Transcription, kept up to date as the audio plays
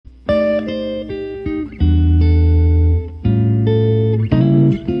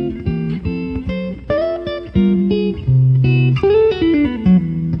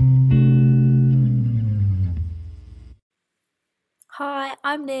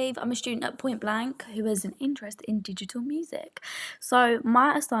I'm Neve. I'm a student at Point Blank who has an interest in digital music. So,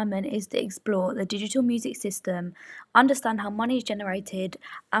 my assignment is to explore the digital music system, understand how money is generated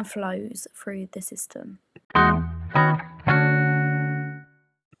and flows through the system.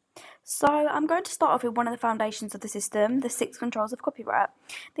 So, I'm going to start off with one of the foundations of the system, the 6 controls of copyright.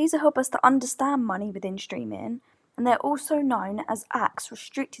 These will help us to understand money within streaming, and they're also known as acts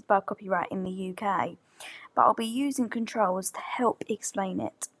restricted by copyright in the UK. But I'll be using controls to help explain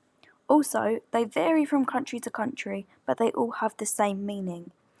it. Also, they vary from country to country, but they all have the same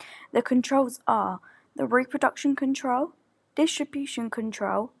meaning. The controls are the reproduction control, distribution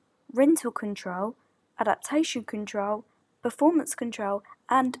control, rental control, adaptation control, performance control,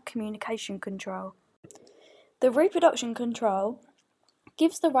 and communication control. The reproduction control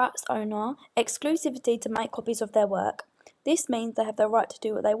gives the rights owner exclusivity to make copies of their work. This means they have the right to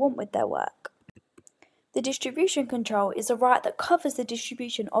do what they want with their work. The distribution control is a right that covers the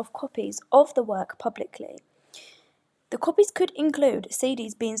distribution of copies of the work publicly. The copies could include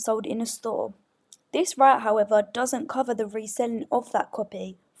CDs being sold in a store. This right, however, doesn't cover the reselling of that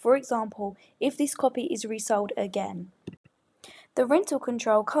copy. For example, if this copy is resold again. The rental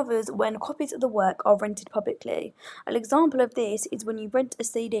control covers when copies of the work are rented publicly. An example of this is when you rent a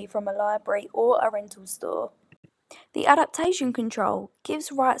CD from a library or a rental store. The adaptation control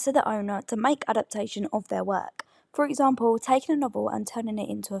gives rights to the owner to make adaptation of their work. For example, taking a novel and turning it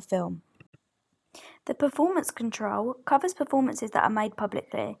into a film. The performance control covers performances that are made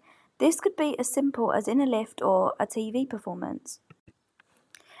publicly. This could be as simple as in a lift or a TV performance.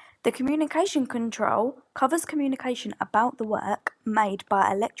 The communication control covers communication about the work made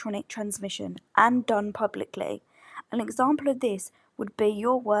by electronic transmission and done publicly. An example of this would be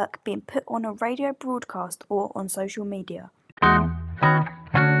your work being put on a radio broadcast or on social media.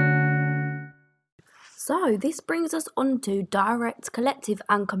 So this brings us on to direct, collective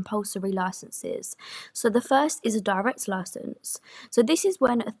and compulsory licenses. So the first is a direct license. So this is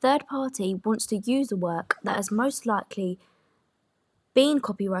when a third party wants to use a work that has most likely been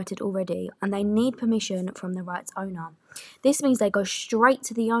copyrighted already and they need permission from the rights owner. This means they go straight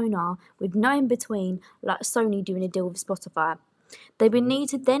to the owner with no in between, like Sony doing a deal with Spotify. They would need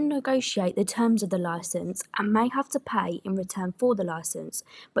to then negotiate the terms of the license and may have to pay in return for the license,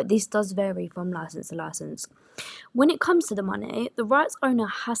 but this does vary from license to license. When it comes to the money, the rights owner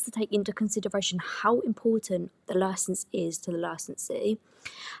has to take into consideration how important the license is to the licensee,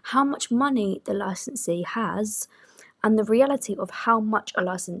 how much money the licensee has, and the reality of how much a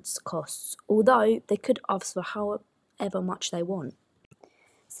license costs, although they could ask for however much they want.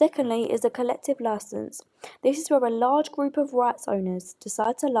 Secondly is a collective license. This is where a large group of rights owners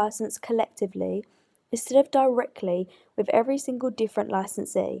decide to license collectively instead of directly with every single different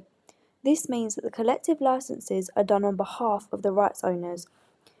licensee. This means that the collective licenses are done on behalf of the rights owners.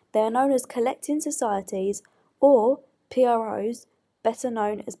 They are known as collecting societies or PROs, better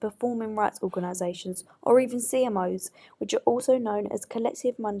known as performing rights organisations, or even CMOs, which are also known as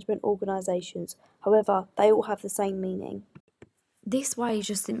collective management organisations. However, they all have the same meaning. This way is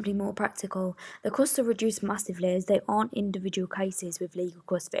just simply more practical. The costs are reduced massively as they aren't individual cases with legal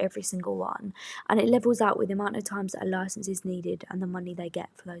costs for every single one, and it levels out with the amount of times that a licence is needed and the money they get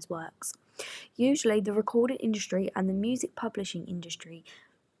for those works. Usually, the recording industry and the music publishing industry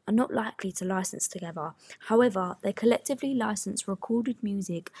are not likely to license together. However, they collectively license recorded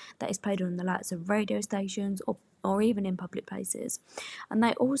music that is played on the likes of radio stations or even in public places. And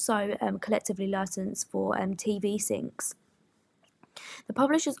they also collectively license for TV syncs. The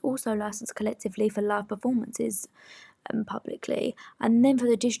publishers also license collectively for live performances publicly, and then for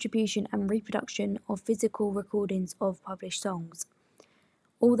the distribution and reproduction of physical recordings of published songs.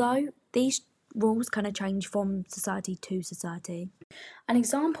 Although these rules kind of change from society to society. An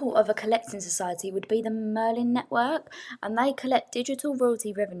example of a collecting society would be the Merlin Network, and they collect digital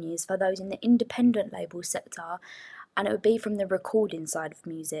royalty revenues for those in the independent label sector, and it would be from the recording side of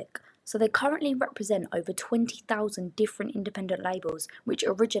music. So they currently represent over 20,000 different independent labels, which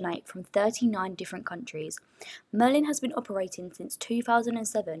originate from 39 different countries. Merlin has been operating since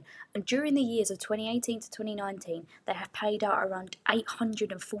 2007, and during the years of 2018 to 2019, they have paid out around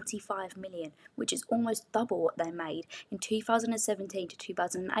 845 million, which is almost double what they made in 2017 to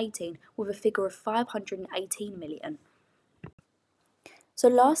 2018, with a figure of 518 million. So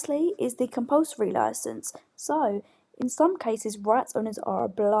lastly is the compulsory license. So in some cases, rights owners are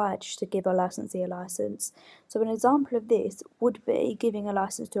obliged to give a licensee a license. So an example of this would be giving a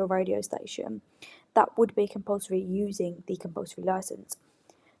license to a radio station. That would be compulsory using the compulsory license.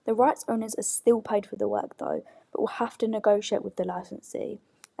 The rights owners are still paid for the work though, but will have to negotiate with the licensee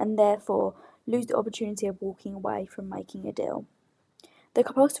and therefore lose the opportunity of walking away from making a deal. The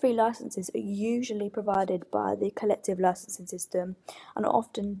compulsory licenses are usually provided by the collective licensing system and are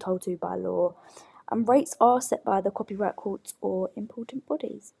often told to by law, and rates are set by the copyright courts or important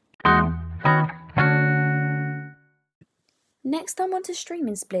bodies. Next, I'm on to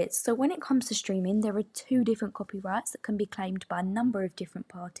streaming splits. So when it comes to streaming, there are two different copyrights that can be claimed by a number of different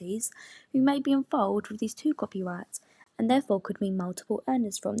parties who may be involved with these two copyrights, and therefore could mean multiple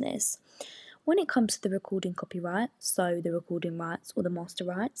earners from this. When it comes to the recording copyright, so the recording rights or the master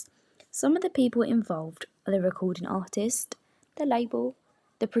rights, some of the people involved are the recording artist, the label,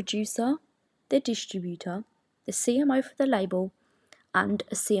 the producer, the distributor, the CMO for the label, and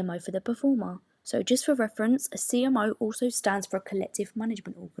a CMO for the performer. So just for reference, a CMO also stands for a collective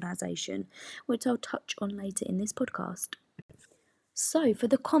management organisation, which I'll touch on later in this podcast. So for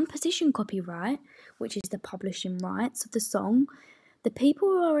the composition copyright, which is the publishing rights of the song, the people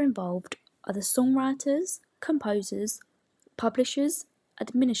who are involved are the songwriters, composers, publishers,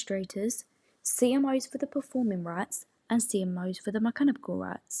 administrators, CMOs for the performing rights, and CMOs for the mechanical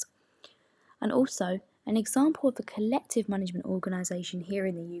rights. And also, an example of a collective management organisation here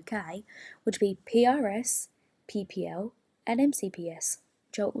in the UK would be PRS, PPL, and MCPS,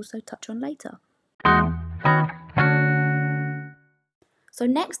 which I'll also touch on later. So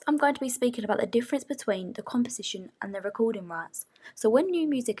next I'm going to be speaking about the difference between the composition and the recording rights. So when new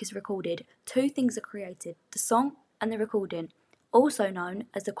music is recorded, two things are created, the song and the recording, also known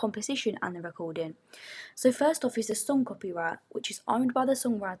as the composition and the recording. So first off is the song copyright, which is owned by the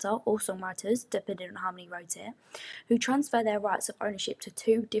songwriter or songwriters, depending on how many wrote it, who transfer their rights of ownership to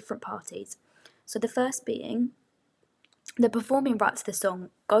two different parties. So the first being the performing rights of the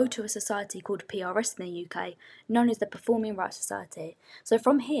song go to a society called PRS in the UK, known as the Performing Rights Society. So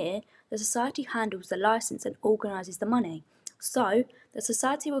from here, the society handles the licence and organises the money. So the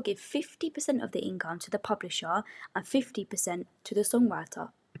society will give 50% of the income to the publisher and 50% to the songwriter.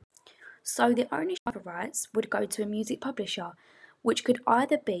 So the ownership of rights would go to a music publisher, which could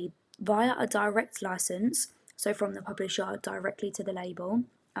either be via a direct licence, so from the publisher directly to the label,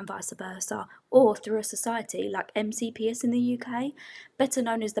 and vice versa, or through a society like MCPS in the UK, better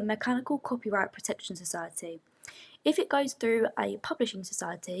known as the Mechanical Copyright Protection Society. If it goes through a publishing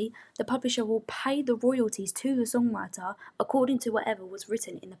society, the publisher will pay the royalties to the songwriter according to whatever was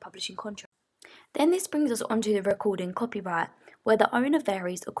written in the publishing contract. Then this brings us onto the recording copyright, where the owner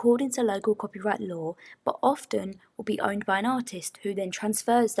varies according to local copyright law, but often will be owned by an artist who then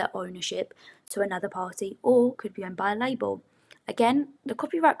transfers their ownership to another party or could be owned by a label. Again, the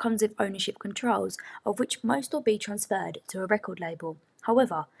copyright comes with ownership controls, of which most will be transferred to a record label.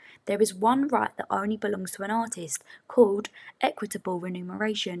 However, there is one right that only belongs to an artist, called equitable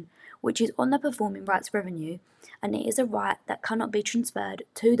remuneration, which is on the performing rights revenue, and it is a right that cannot be transferred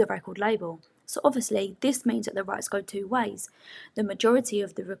to the record label. So obviously, this means that the rights go two ways: the majority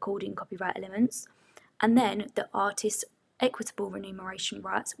of the recording copyright elements, and then the artist's equitable remuneration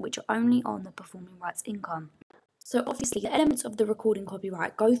rights, which are only on the performing rights income. So obviously the elements of the recording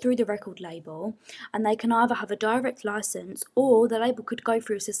copyright go through the record label, and they can either have a direct license or the label could go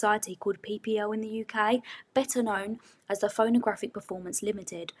through a society called PPL in the UK, better known as the Phonographic Performance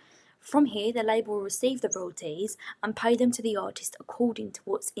Limited. From here, the label will receive the royalties and pay them to the artist according to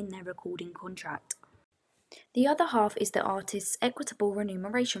what's in their recording contract. The other half is the artist's equitable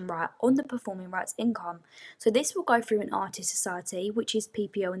remuneration right on the performing rights income. So this will go through an artist society, which is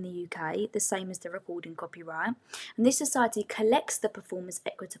PPO in the UK, the same as the recording copyright. And this society collects the performer's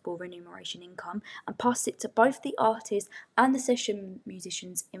equitable remuneration income and passes it to both the artist and the session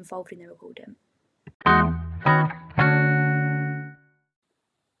musicians involved in the recording.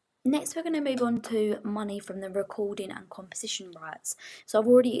 Next, we're going to move on to money from the recording and composition rights. So I've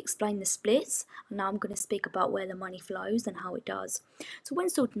already explained the splits, and now I'm going to speak about where the money flows and how it does. So when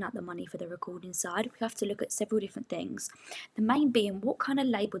sorting out the money for the recording side, we have to look at several different things. The main being what kind of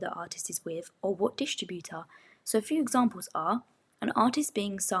label the artist is with or what distributor. So a few examples are an artist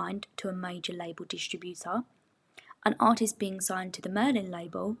being signed to a major label distributor, an artist being signed to the Merlin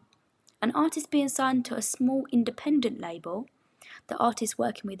label, an artist being signed to a small independent label, the artist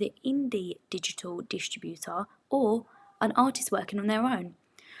working with an indie digital distributor, or an artist working on their own.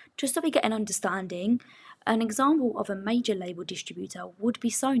 Just so we get an understanding, an example of a major label distributor would be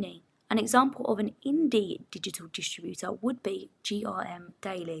Sony. An example of an indie digital distributor would be GRM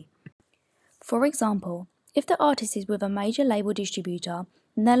Daily. For example, if the artist is with a major label distributor,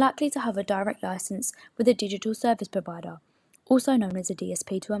 then they're likely to have a direct license with a digital service provider, also known as a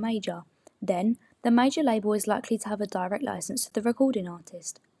DSP to a major. Then, the major label is likely to have a direct license to the recording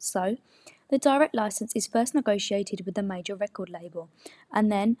artist. So, the direct license is first negotiated with the major record label,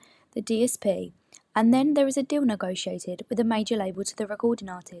 and then the DSP, And then there is a deal negotiated with a major label to the recording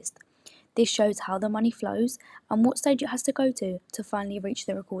artist. This shows how the money flows and what stage it has to go to finally reach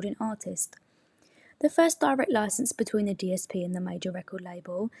the recording artist. The first direct license between the DSP and the major record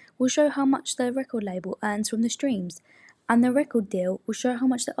label will show how much the record label earns from the streams, and the record deal will show how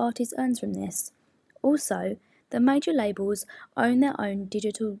much the artist earns from this. Also, the major labels own their own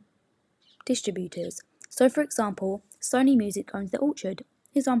digital distributors. So, for example, Sony Music owns The Orchard,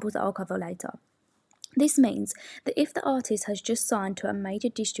 examples that I'll cover later. This means that if the artist has just signed to a major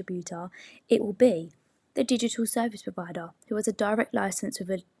distributor, it will be the digital service provider who has a direct license with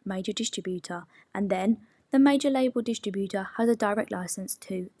a major distributor, and then the major label distributor has a direct license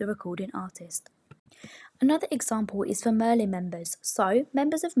to the recording artist. Another example is for Merlin members. So,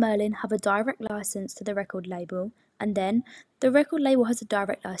 members of Merlin have a direct license to the record label, and then the record label has a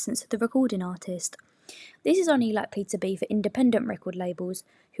direct license to the recording artist. This is only likely to be for independent record labels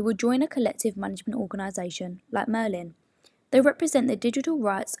who will join a collective management organisation like Merlin. They represent the digital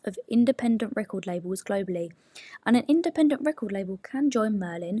rights of independent record labels globally, and an independent record label can join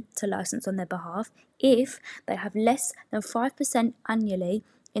Merlin to license on their behalf if they have less than 5% annually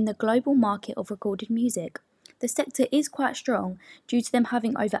in the global market of recorded music. The sector is quite strong due to them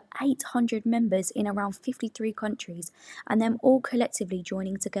having over 800 members in around 53 countries and them all collectively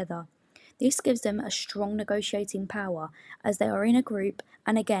joining together. This gives them a strong negotiating power as they are in a group,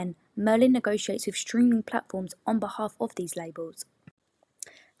 and again, Merlin negotiates with streaming platforms on behalf of these labels.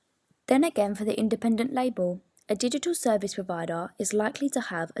 Then again, for the independent label, a digital service provider is likely to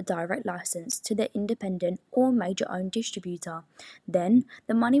have a direct license to the independent or major owned distributor. Then,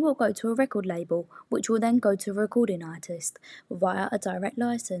 the money will go to a record label, which will then go to a recording artist via a direct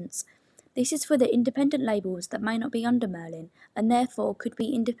license. This is for the independent labels that may not be under Merlin and therefore could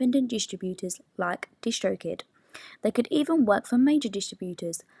be independent distributors like DistroKid. They could even work for major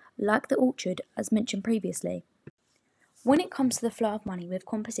distributors like The Orchard, as mentioned previously. When it comes to the flow of money with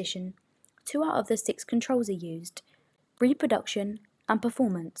composition, 2 out of the 6 controls are used: reproduction and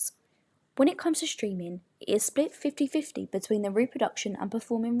performance. When it comes to streaming, it is split 50-50 between the reproduction and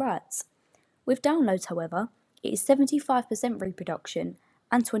performing rights. With downloads, however, it is 75% reproduction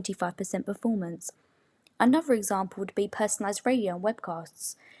and 25% performance. Another example would be personalised radio and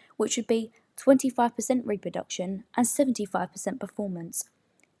webcasts, which would be 25% reproduction and 75% performance.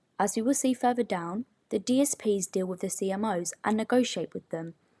 As we will see further down, the DSPs deal with the CMOs and negotiate with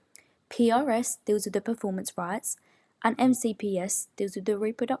them. PRS deals with the performance rights, and MCPS deals with the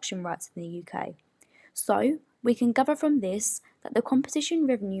reproduction rights in the UK. So, we can gather from this that the composition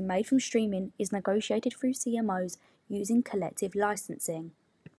revenue made from streaming is negotiated through CMOs using collective licensing.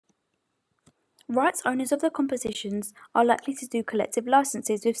 Rights owners of the compositions are likely to do collective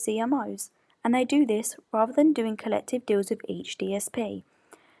licenses with CMOs, and they do this rather than doing collective deals with each DSP.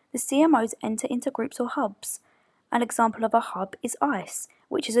 The CMOs enter into groups or hubs. An example of a hub is ICE,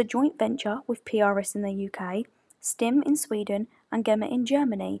 which is a joint venture with PRS in the UK, STIM in Sweden, and GEMA in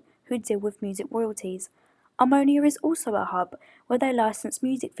Germany, who deal with music royalties. Harmonia is also a hub where they license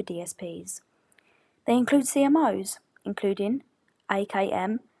music for DSPs. They include CMOs, including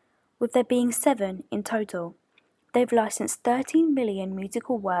AKM, with there being 7 in total. They've licensed 13 million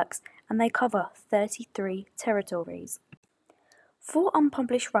musical works and they cover 33 territories. For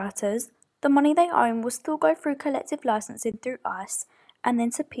unpublished writers, the money they own will still go through collective licensing through ICE and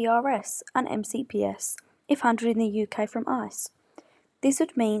then to PRS and MCPS if handled in the UK from ICE. This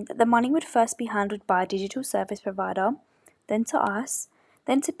would mean that the money would first be handled by a digital service provider, then to ICE,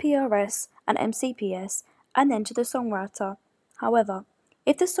 then to PRS and MCPS, and then to the songwriter. However,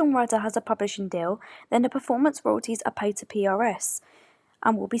 if the songwriter has a publishing deal, then the performance royalties are paid to PRS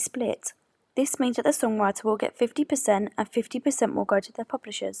and will be split. This means that the songwriter will get 50% and 50% will go to their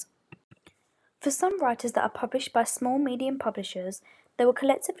publishers. For some writers that are published by small medium publishers, they will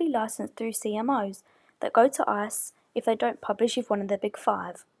collectively license through CMOs that go to ICE if they don't publish with one of the big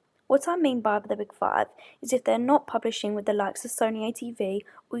 5. What I mean by the big 5 is if they're not publishing with the likes of Sony ATV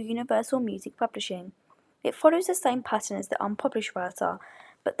or Universal Music Publishing. It follows the same pattern as the unpublished writer,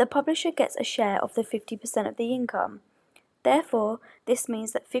 but the publisher gets a share of the 50% of the income. Therefore, this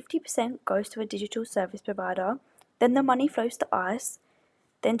means that 50% goes to a digital service provider, then the money flows to ICE,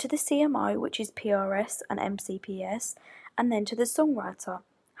 then to the CMO, which is PRS and MCPS, and then to the songwriter.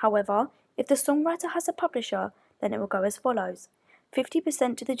 However, if the songwriter has a publisher, then it will go as follows: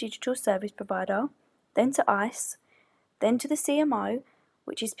 50% to the digital service provider, then to ICE, then to the CMO,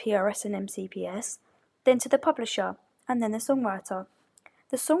 which is PRS and MCPS, then to the publisher, and then the songwriter.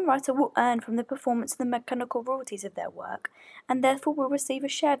 The songwriter will earn from the performance and the mechanical royalties of their work, and therefore will receive a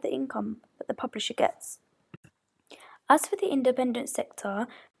share of the income that the publisher gets. As for the independent sector,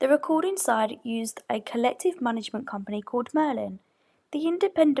 the recording side used a collective management company called Merlin. The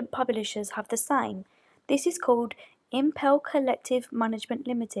independent publishers have the same. This is called Impel Collective Management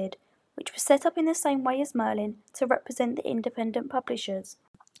Limited, which was set up in the same way as Merlin to represent the independent publishers.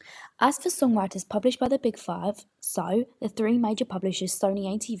 As for songwriters published by the Big Five, so the three major publishers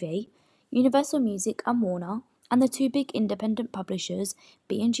Sony ATV, Universal Music and Warner, and the two big independent publishers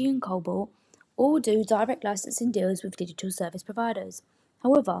B&G and Cobalt, all do direct licensing deals with digital service providers.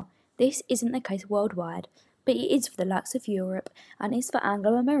 However, this isn't the case worldwide, but it is for the likes of Europe and is for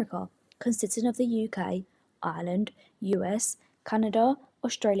Anglo-America, consisting of the UK, Ireland, US, Canada,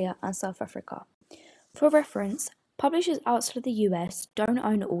 Australia and South Africa. For reference, publishers outside of the US don't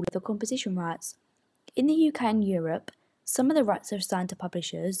own all of the composition rights. In the UK and Europe, some of the rights are assigned to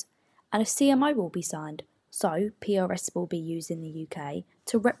publishers, and a CMO will be signed, so PRS will be used in the UK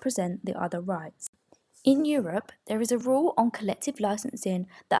to represent the other rights. In Europe, there is a rule on collective licensing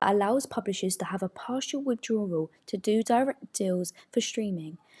that allows publishers to have a partial withdrawal to do direct deals for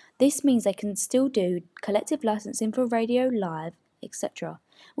streaming. This means they can still do collective licensing for radio, live, etc.,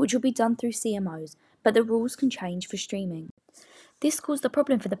 which will be done through CMOs, but the rules can change for streaming. This caused a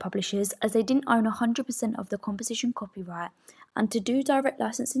problem for the publishers as they didn't own 100% of the composition copyright, and to do direct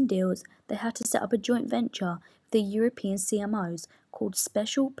licensing deals, they had to set up a joint venture with the European CMOs called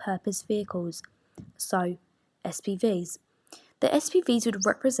Special Purpose Vehicles, so SPVs. The SPVs would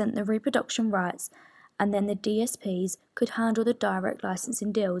represent the reproduction rights, and then the DSPs could handle the direct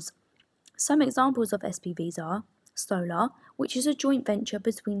licensing deals. Some examples of SPVs are Solar, which is a joint venture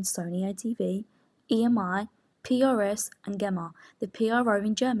between Sony ATV, EMI, PRS and GEMA, the PRO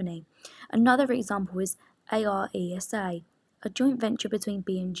in Germany. Another example is ARESA, a joint venture between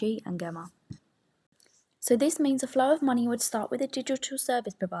B&G and GEMA. So this means a flow of money would start with a digital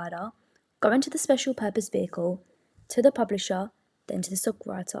service provider, go into the special purpose vehicle, to the publisher, then to the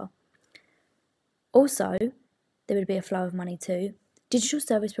songwriter. Also, there would be a flow of money to digital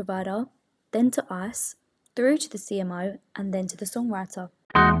service provider, then to ICE, through to the CMO, and then to the songwriter.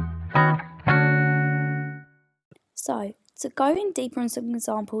 So, to go in deeper on some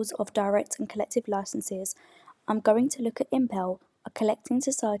examples of direct and collective licenses, I'm going to look at Impel, a collecting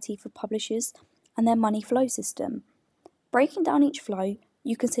society for publishers and their money flow system. Breaking down each flow,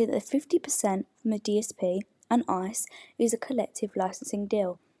 you can see that the 50% from the DSP and ICE is a collective licensing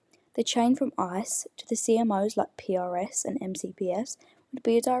deal. The chain from ICE to the CMOs like PRS and MCPS would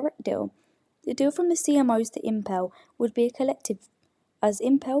be a direct deal. The deal from the CMOs to Impel would be a collective, as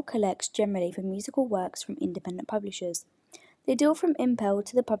Impel collects generally for musical works from independent publishers. The deal from Impel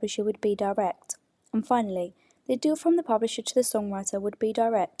to the publisher would be direct. And finally, the deal from the publisher to the songwriter would be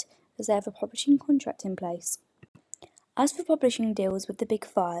direct, as they have a publishing contract in place. As for publishing deals with the Big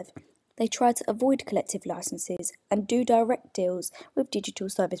Five, they try to avoid collective licenses and do direct deals with digital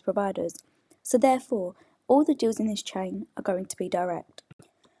service providers. So therefore, all the deals in this chain are going to be direct.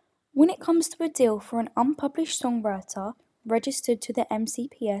 When it comes to a deal for an unpublished songwriter registered to the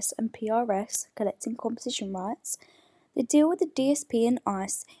MCPS and PRS collecting composition rights, the deal with the DSP and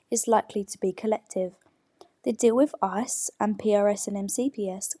ICE is likely to be collective. The deal with ICE and PRS and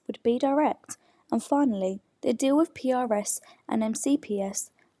MCPS would be direct. And finally, the deal with PRS and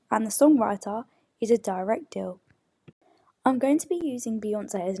MCPS and the songwriter is a direct deal. I'm going to be using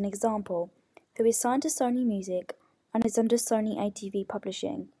Beyonce as an example, who is signed to Sony Music and is under Sony ATV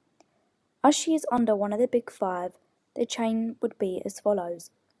Publishing. As she is under one of the Big Five, the chain would be as follows: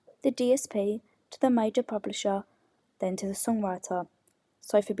 the DSP to the major publisher, then to the songwriter.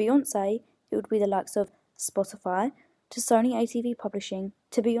 So for Beyonce, it would be the likes of Spotify to Sony ATV Publishing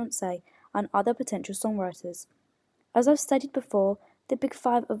to Beyonce and other potential songwriters. As I've stated before, the Big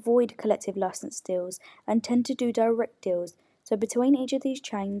Five avoid collective license deals and tend to do direct deals, so between each of these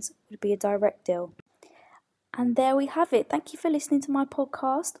chains would be a direct deal. And there we have it. Thank you for listening to my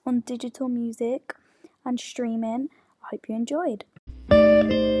podcast on digital music and streaming. I hope you enjoyed.